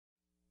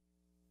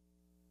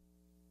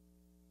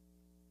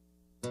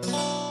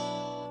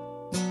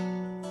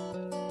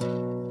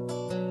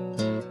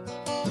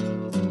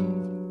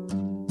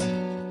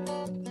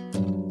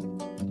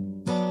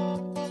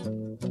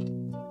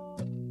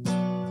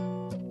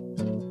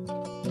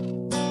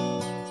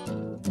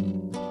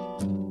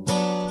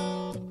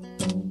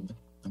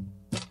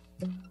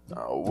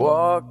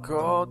walk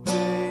all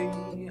day,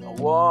 I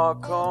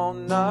walk all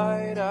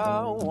night,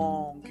 I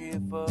won't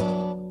give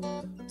up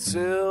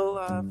until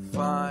I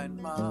find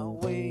my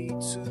way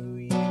to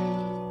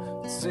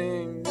you.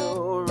 Sing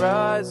your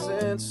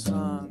rising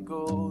sun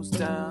goes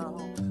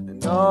down,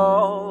 and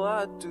all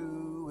I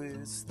do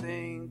is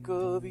think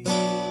of you.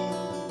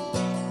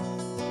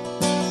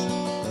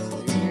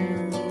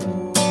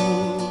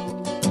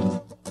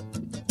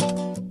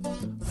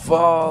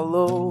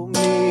 Follow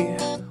me,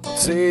 I'll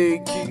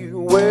take you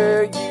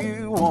where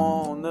you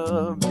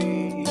wanna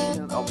be,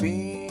 and I'll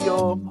be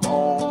your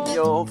home,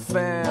 your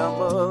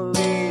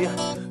family,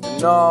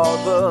 and all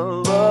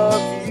the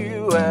love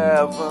you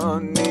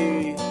ever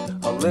need.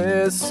 I'll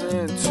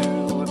listen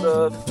to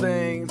the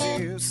things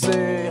you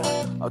say,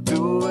 I'll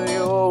do it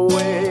your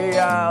way,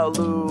 I'll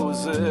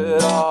lose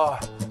it all,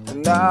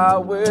 and I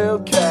will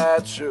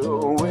catch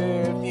you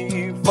when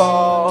you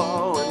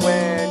fall, and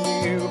when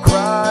you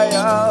cry,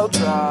 I'll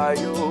dry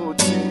your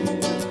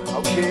tears.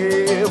 I'll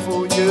care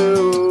for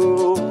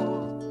you,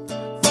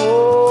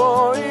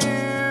 for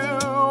you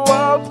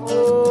I'll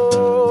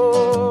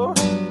go,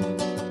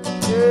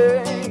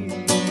 yeah,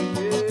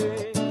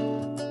 yeah.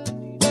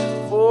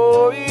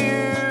 For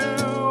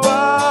you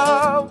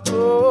I'll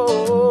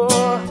go.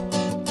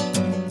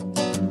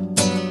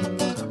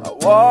 I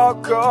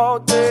walk all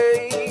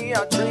day,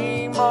 I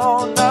dream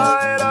all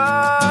night,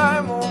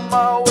 I'm on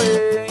my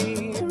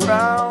way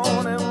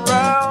round and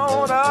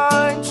round,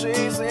 I'm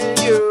chasing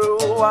you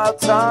while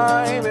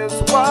time is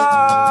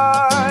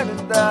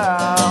winding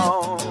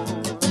down.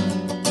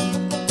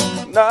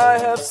 And I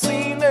have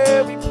seen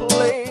every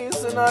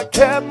place, and I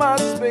kept my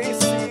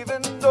space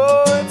even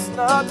though it's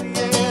not the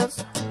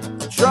answer.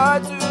 I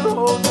tried to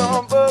hold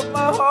on, but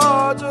my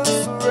heart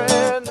just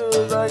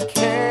surrenders. I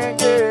can't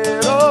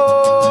get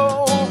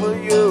over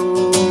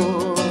you.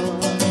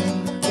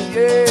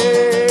 Yeah,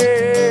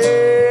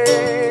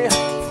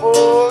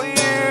 for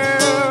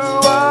you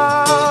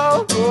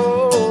I'll go.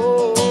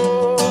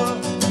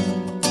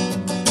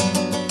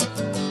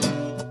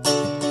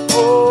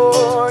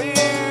 For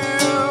you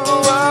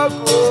I'll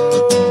go.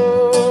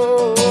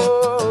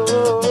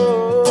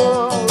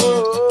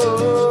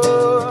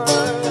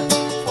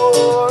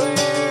 For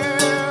you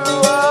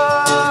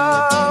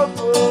I'll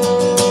go.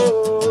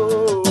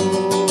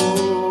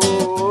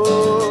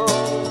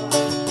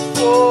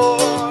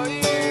 For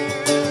you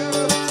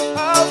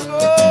I'll go.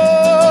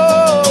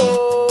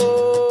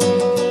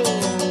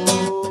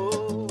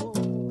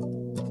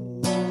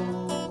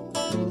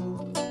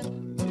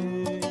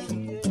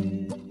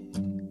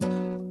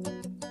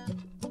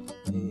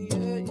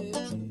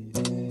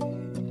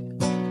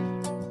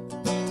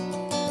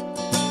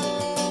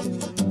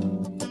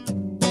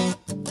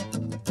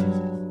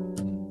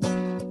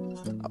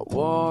 I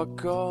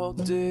walk all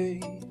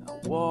day, I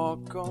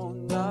walk all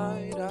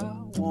night, I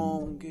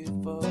won't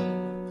give up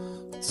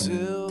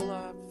till